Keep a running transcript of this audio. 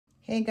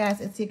Hey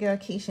guys, it's your girl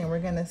Keisha. We're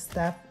gonna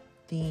stuff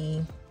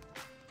the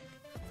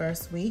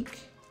first week.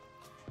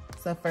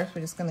 So first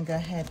we're just gonna go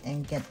ahead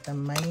and get the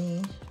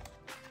money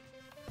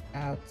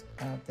out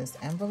of this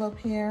envelope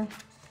here.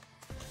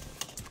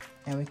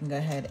 And we can go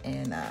ahead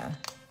and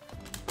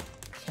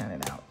count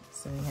it out.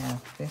 So we have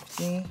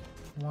 50,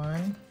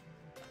 1,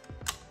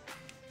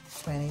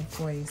 20,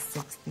 40,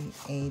 60,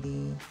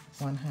 80,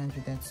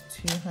 100, that's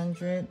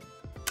 200,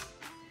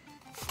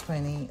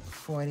 20,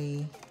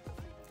 40,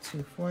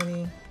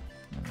 240,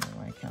 I don't know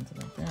why I counted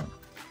like that.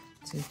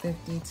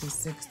 250,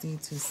 260,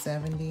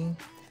 270,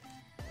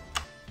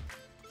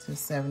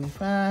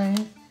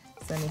 275,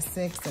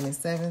 76,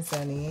 77,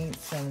 78,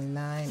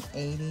 79,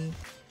 80,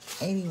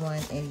 81,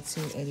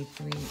 82,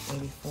 83,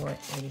 84,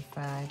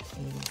 85,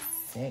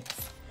 86.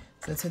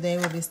 So today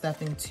we'll be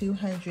stuffing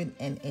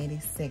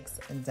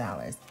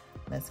 $286.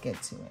 Let's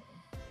get to it.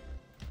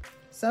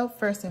 So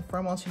first and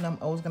foremost, you know I'm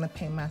always gonna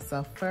pay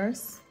myself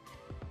first.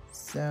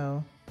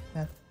 So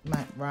that's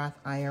my Roth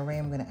IRA.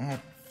 I'm gonna add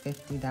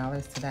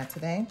 $50 to that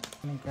today.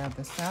 Let me grab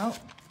this out.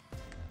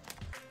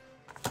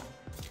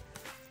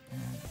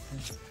 And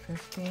this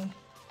 50.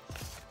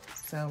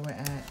 So we're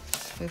at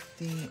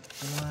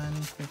 51,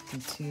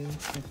 52,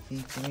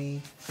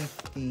 53,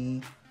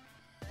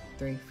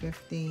 53,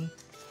 50,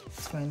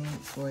 20,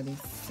 40,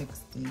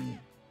 60,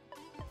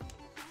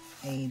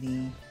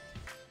 80,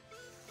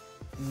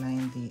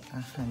 90,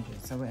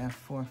 100. So we're at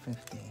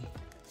 450.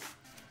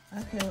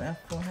 Okay, we're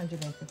at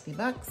 450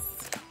 bucks.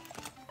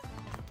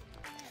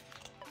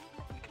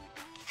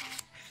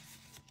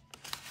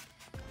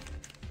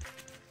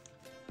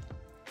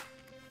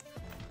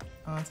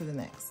 On to the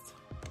next.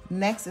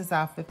 Next is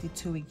our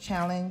 52-week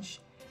challenge.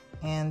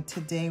 And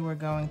today we're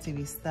going to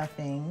be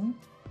stuffing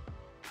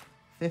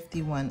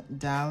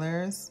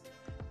 $51.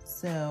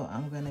 So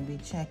I'm going to be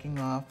checking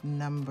off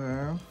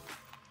number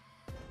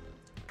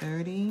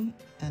 30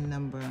 and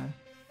number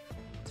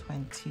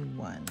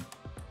 21.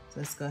 So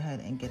let's go ahead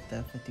and get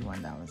the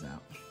 $51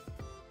 out.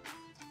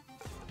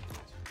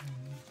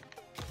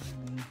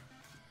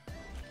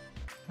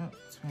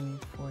 20,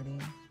 40,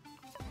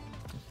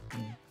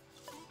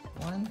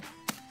 51.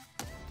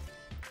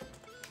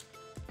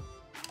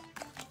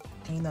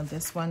 And you know,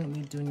 this one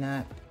we do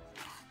not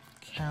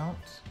count.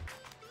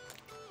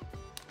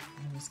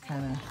 I just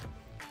kind of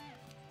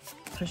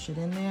push it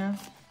in there.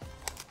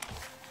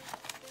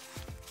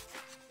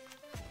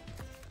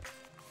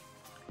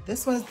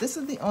 This is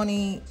the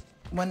only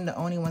one of the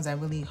only ones I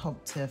really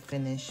hope to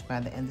finish by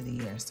the end of the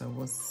year. So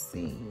we'll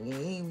see.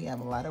 We have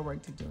a lot of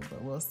work to do,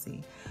 but we'll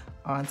see.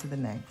 On to the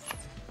next.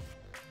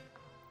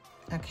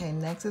 Okay,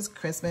 next is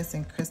Christmas,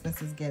 and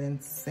Christmas is getting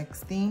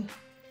 60.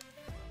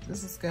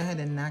 Let's just go ahead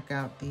and knock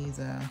out these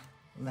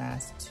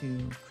last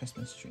two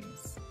Christmas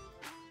trees.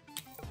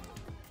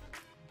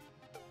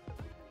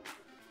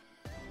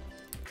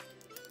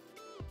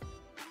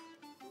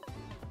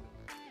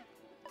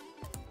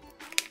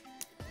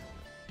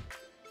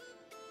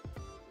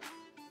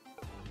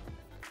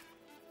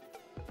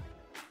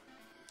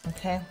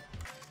 Okay,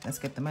 let's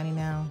get the money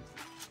now.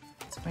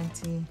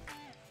 20,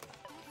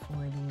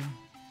 40,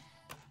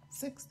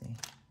 60.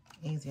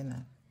 Easy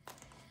enough.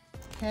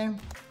 Okay,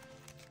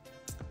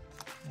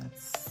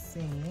 let's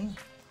see.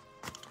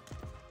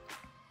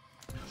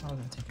 How was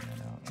I taking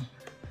that out?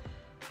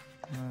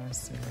 Let's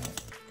see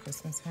what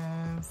Christmas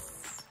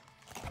has.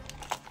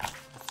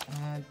 Let's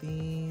add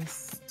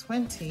these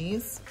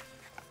 20s.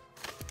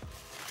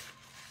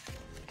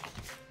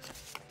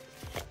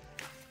 I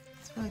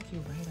feel like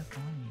you're right up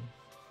on me.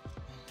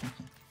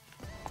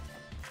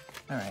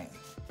 All right,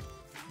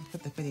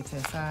 put the 50 to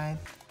the side.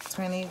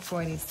 20,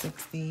 40,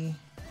 60,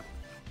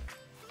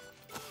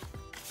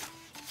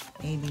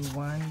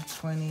 81,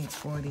 20,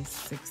 40,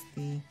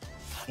 60,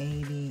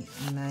 80,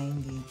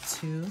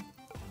 92,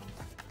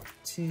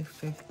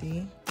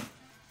 250,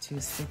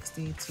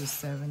 260,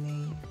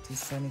 270,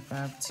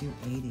 275,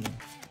 280,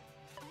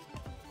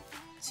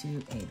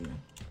 280.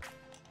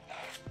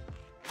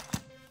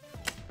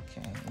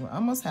 Okay, we're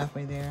almost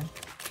halfway there,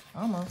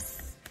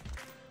 almost.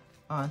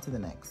 On to the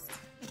next.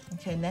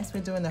 Okay, next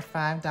we're doing the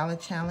 $5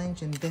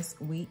 challenge, and this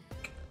week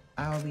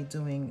I will be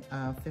doing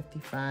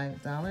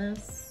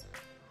 $55.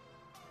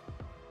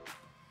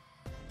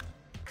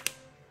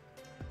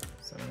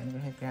 So we're gonna go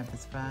ahead and grab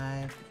this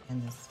 5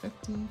 and this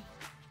 50.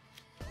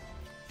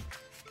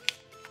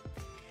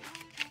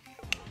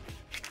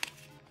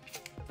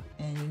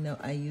 And you know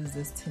I use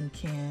this tin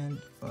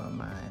can for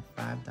my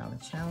 $5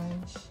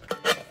 challenge.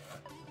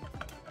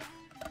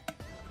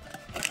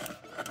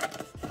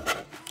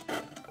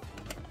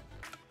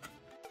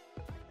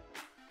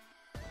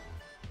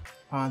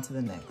 On to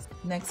the next.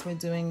 Next, we're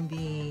doing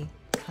the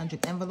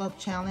 100 envelope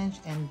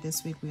challenge, and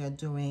this week we are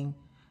doing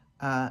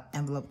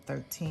envelope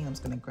 13. I'm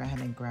just gonna go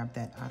ahead and grab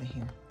that out of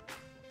here.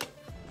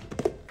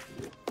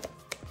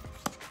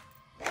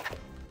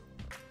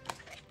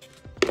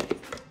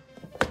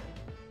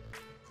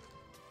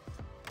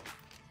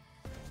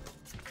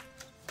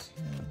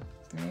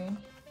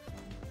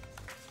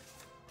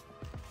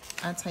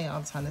 I tell you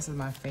all the time, this is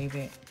my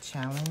favorite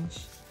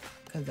challenge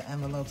because the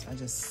envelopes are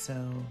just so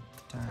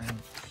darn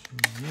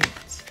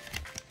cute.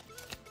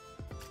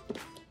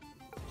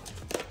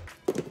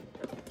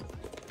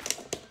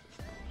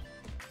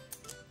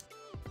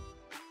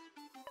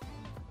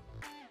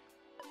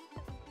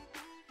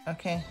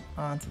 Okay,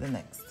 on to the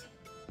next.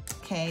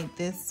 Okay,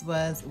 this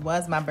was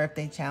my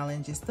birthday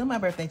challenge. It's still my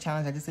birthday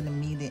challenge. I just didn't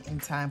meet it in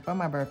time for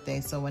my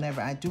birthday. So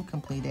whenever I do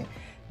complete it,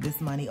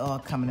 this money all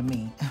coming to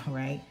me,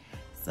 right?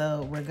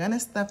 So we're gonna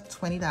stuff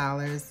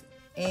 $20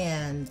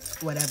 and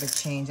whatever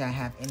change I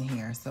have in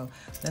here. So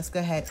let's go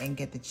ahead and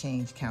get the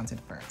change counted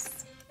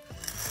first.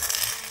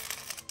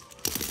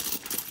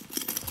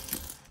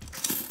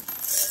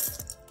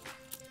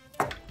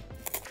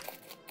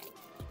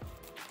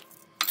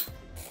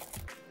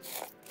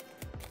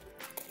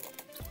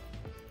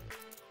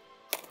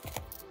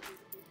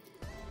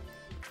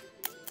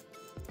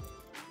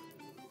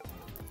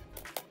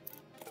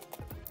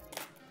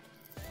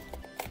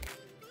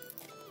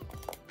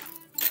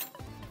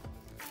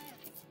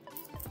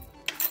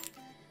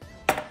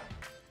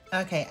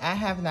 Okay, I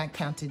have not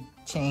counted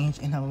change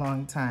in a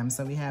long time.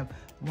 So we have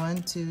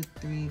 1, 2,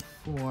 3,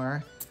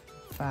 4,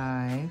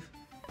 5,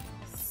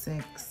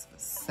 6,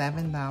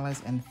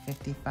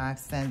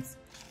 $7.55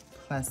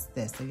 plus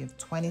this. So you have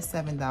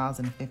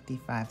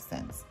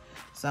 $27.55.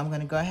 So I'm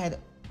gonna go ahead,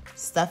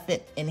 stuff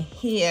it in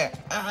here.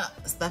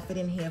 Stuff it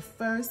in here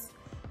first,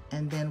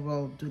 and then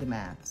we'll do the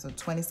math. So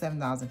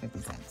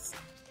 $27.50.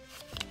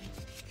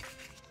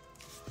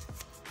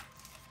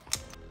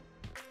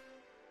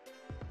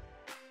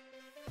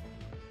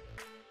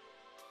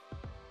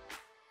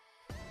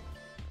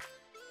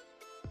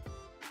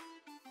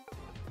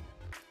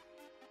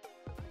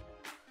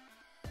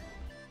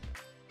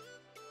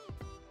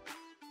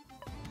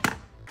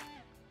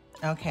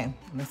 Okay,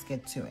 let's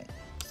get to it.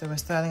 So we're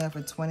starting off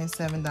with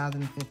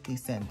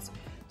 $27.50.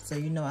 So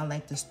you know I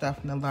like to start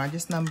from the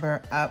largest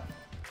number up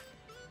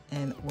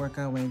and work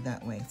our way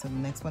that way. So the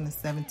next one is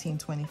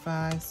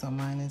 $17.25. So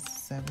minus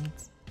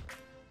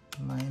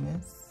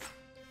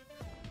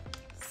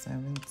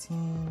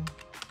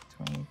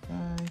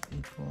 17.25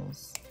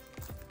 equals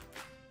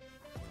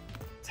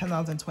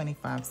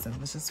 $10.25.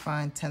 Let's just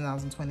find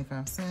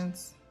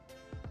 $10.25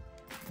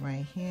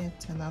 right here.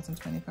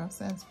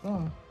 $10.25.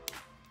 Boom.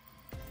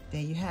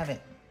 There you have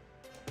it.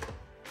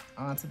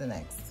 On to the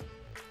next.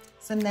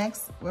 So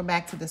next, we're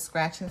back to the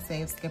scratch and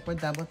save, skip or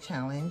double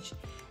challenge.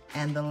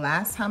 And the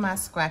last time I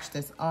scratched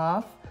this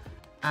off,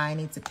 I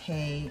need to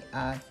pay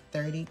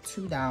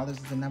 $32 is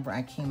the number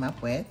I came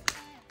up with.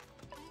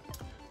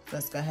 So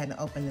let's go ahead and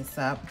open this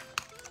up.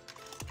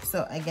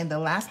 So again, the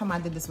last time I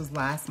did this was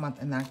last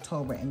month in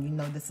October, and you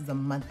know this is a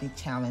monthly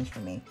challenge for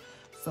me.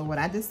 So what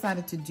I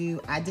decided to do,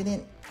 I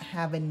didn't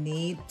have a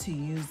need to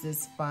use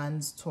this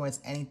funds towards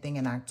anything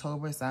in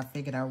October, so I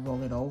figured I'd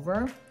roll it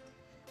over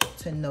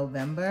to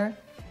November.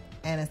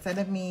 And instead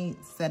of me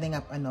setting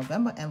up a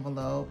November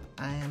envelope,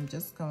 I am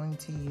just going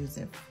to use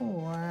it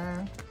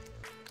for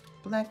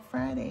Black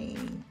Friday.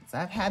 So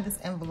I've had this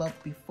envelope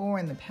before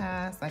in the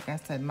past. Like I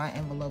said, my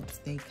envelopes,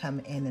 they come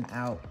in and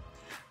out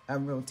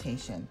of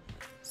rotation.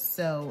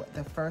 So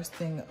the first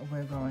thing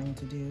we're going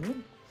to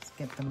do,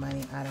 get the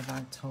money out of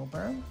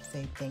October.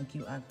 Say thank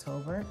you,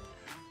 October.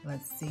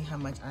 Let's see how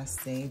much I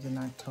saved in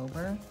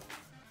October.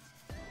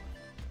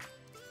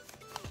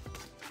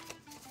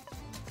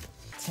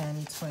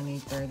 10, 20,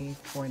 30,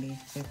 40,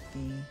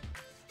 50,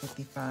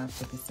 55,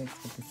 56,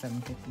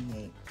 57,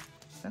 58.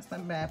 That's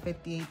not bad,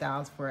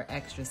 $58 for an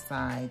extra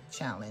side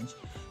challenge.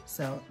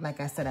 So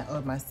like I said, I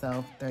owed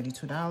myself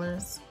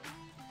 $32.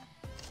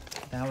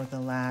 That was the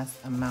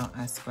last amount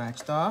I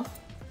scratched off.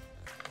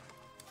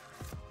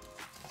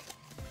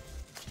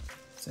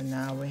 So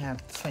now we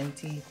have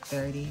 20,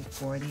 30,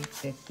 40,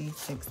 50,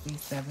 60,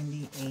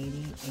 70,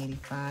 80,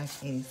 85,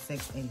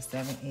 86,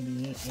 87,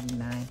 88,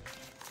 89,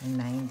 and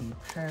 90.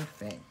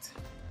 Perfect.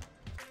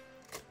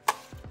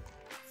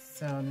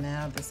 So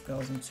now this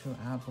goes into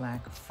our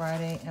Black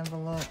Friday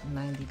envelope,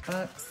 90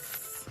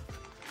 bucks.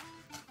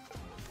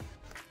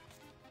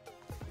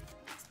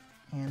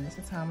 And this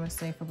is how I'm gonna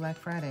save for Black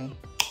Friday.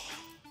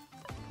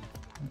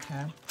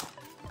 Okay.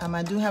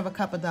 I do have a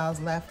couple dollars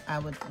left. I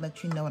would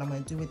let you know what I'm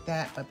gonna do with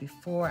that. But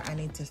before, I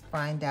need to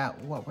find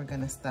out what we're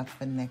gonna stuff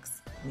for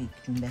next week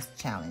in this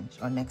challenge,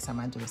 or next time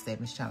I do a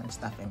savings challenge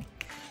stuffing.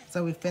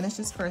 So we finished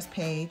this first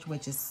page,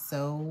 which is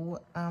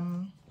so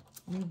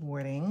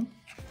rewarding.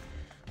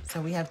 So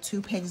we have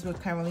 2 pages we're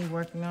currently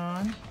working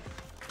on.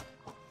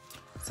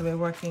 So we're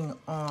working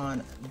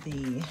on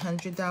the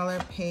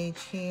 $100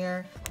 page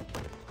here.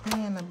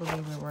 And I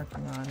believe we're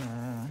working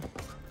on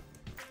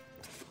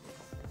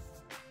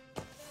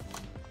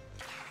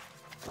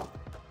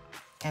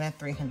and a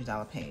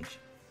 $300 page.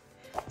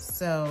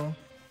 So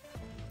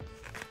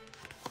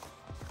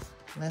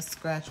let's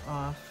scratch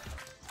off.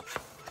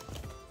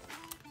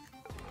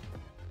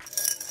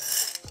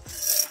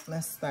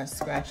 Let's start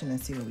scratching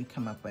and see what we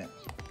come up with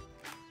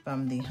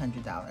from the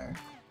 $100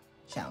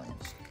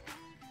 challenge.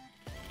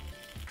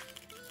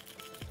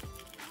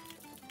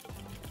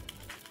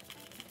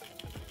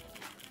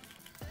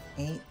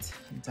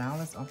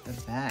 $8 off the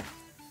back.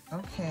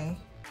 Okay.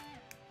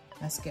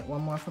 Let's get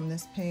one more from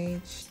this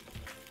page.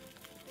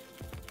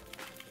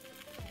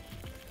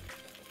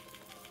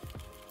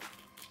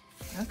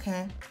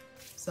 Okay,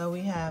 so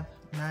we have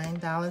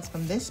 $9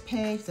 from this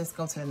page. Let's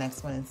go to the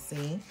next one and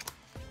see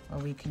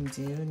what we can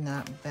do.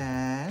 Not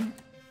bad.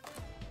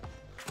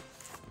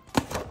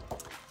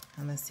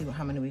 And let's see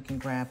how many we can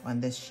grab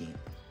on this sheet.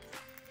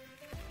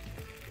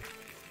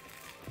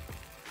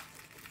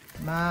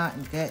 My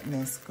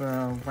goodness,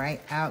 girl,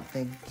 right out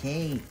the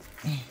gate.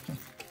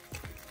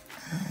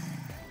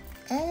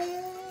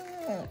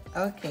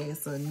 Okay,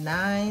 so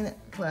 9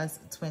 plus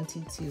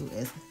 22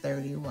 is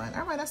 31.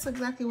 All right, that's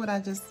exactly what I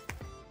just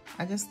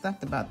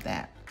stuffed about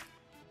that.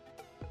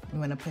 You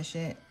wanna push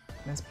it?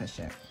 Let's push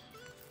it.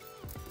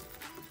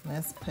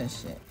 Let's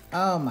push it.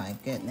 Oh my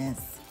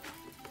goodness.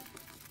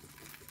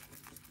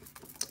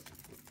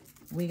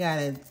 We got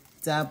a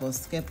double,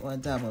 skip or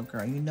double,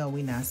 girl. You know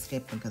we not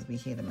skipping because we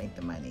here to make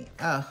the money.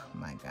 Oh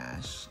my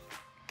gosh.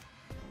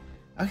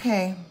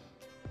 Okay,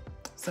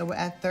 so we're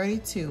at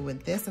 32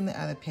 with this and the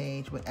other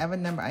page. Whatever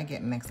number I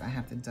get next, I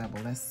have to double.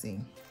 Let's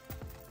see.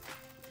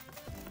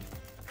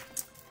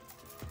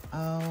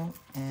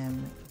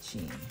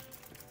 OMG.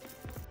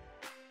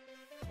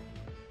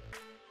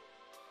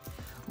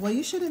 Well,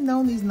 you should have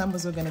known these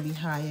numbers were gonna be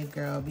higher,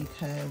 girl,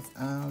 because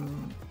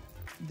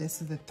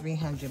this is the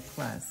 300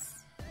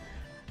 plus.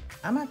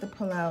 I'm gonna have to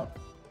pull out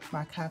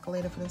my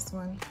calculator for this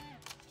one.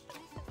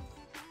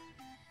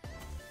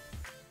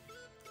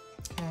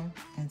 Okay,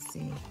 and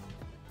see.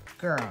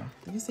 Girl,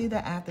 did you see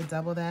that I have to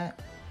double that?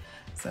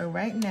 So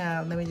right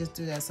now, let me just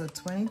do that. So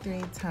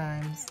 23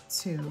 times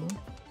 2,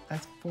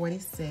 that's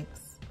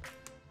 46,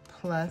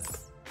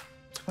 plus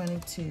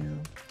 22,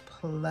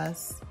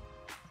 plus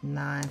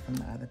 9 from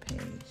the other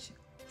page.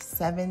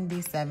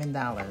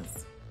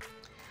 $77.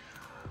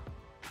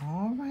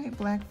 All right,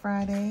 Black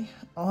Friday.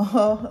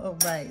 All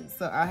right,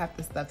 so I'll have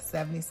to stuff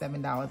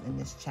 $77 in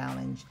this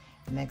challenge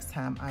next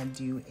time I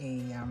do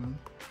a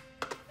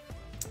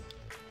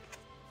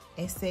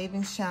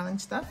savings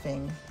challenge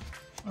stuffing.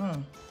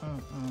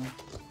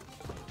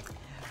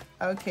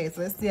 Okay,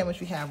 so let's see how much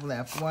we have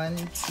left. 1,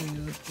 2,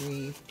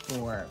 3,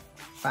 4,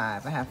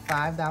 5. I have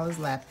 $5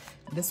 left.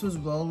 This was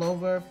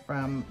rollover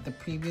from the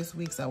previous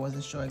week, so I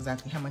wasn't sure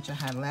exactly how much I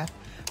had left,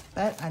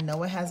 but I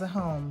know it has a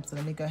home, so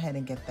let me go ahead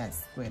and get that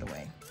squared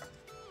away.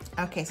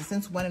 Okay, so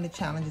since one of the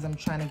challenges I'm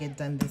trying to get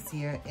done this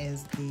year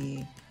is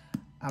the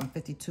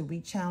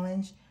 52-week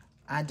challenge,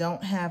 I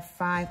don't have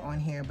 5 on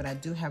here, but I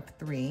do have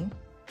 3.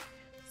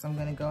 So I'm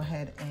gonna go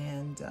ahead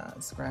and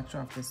scratch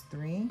off this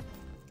 3.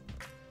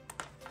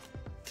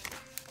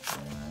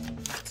 1,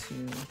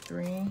 2,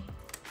 3.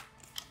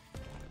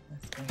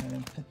 Let's go ahead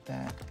and put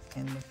that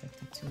in the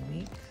 52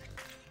 week.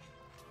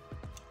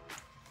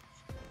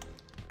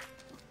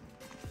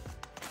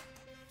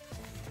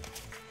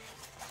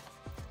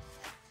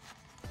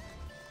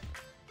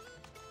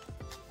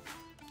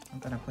 I'm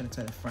gonna put it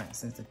to the front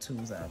since the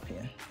 2's are up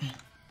here.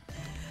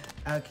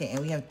 Okay,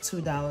 and we have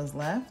 $2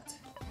 left.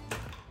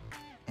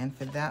 And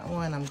for that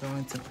one, I'm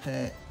going to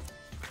put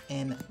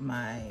in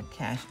my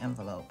cash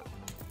envelope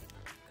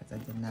because I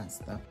did not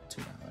stuff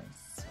 $2.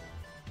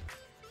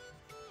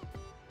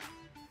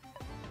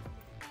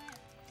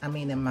 I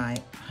mean in my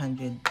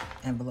 100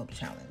 envelope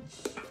challenge.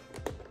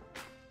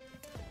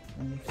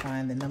 Let me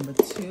find the number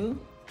 2.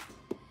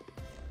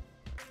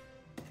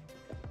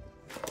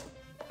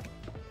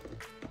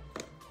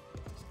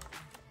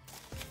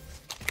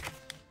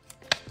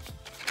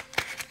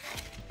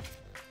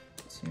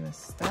 Two is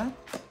stuffed.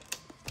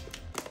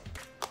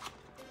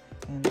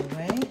 And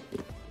away.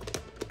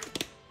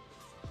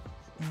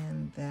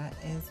 And that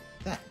is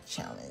that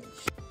challenge.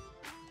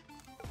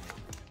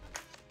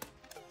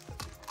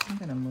 I'm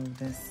gonna move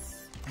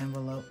this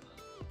envelope.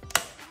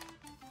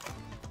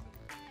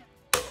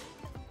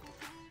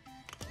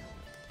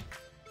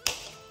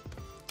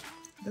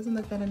 Doesn't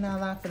look better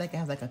now. I feel like it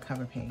has like a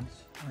cover page,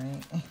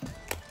 right?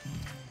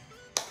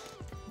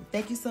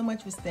 Thank you so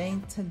much for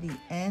staying to the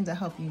end. I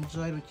hope you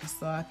enjoyed what you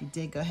saw. If you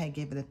did, go ahead and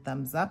give it a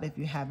thumbs up. If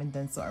you haven't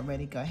done so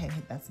already, go ahead and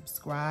hit that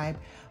subscribe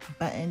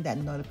button, that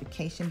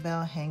notification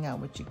bell. Hang out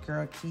with your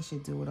girl,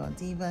 Keisha, Do It All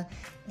Diva.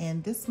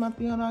 And this month,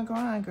 we on our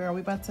grind, girl. We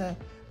about to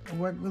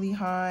work really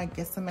hard,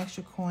 get some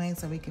extra coins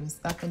so we can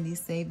stuff in these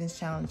savings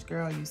challenge,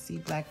 girl. You see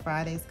Black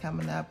Friday's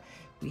coming up.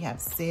 We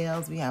have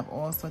sales. We have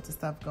all sorts of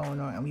stuff going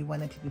on, and we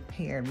want to be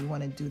prepared. We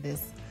want to do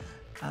this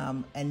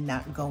and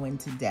not go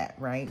into debt,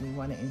 right? We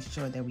want to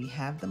ensure that we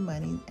have the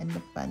money and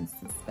the funds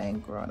to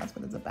spend, girl. That's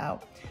what it's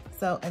about.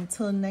 So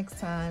until next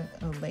time,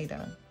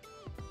 later.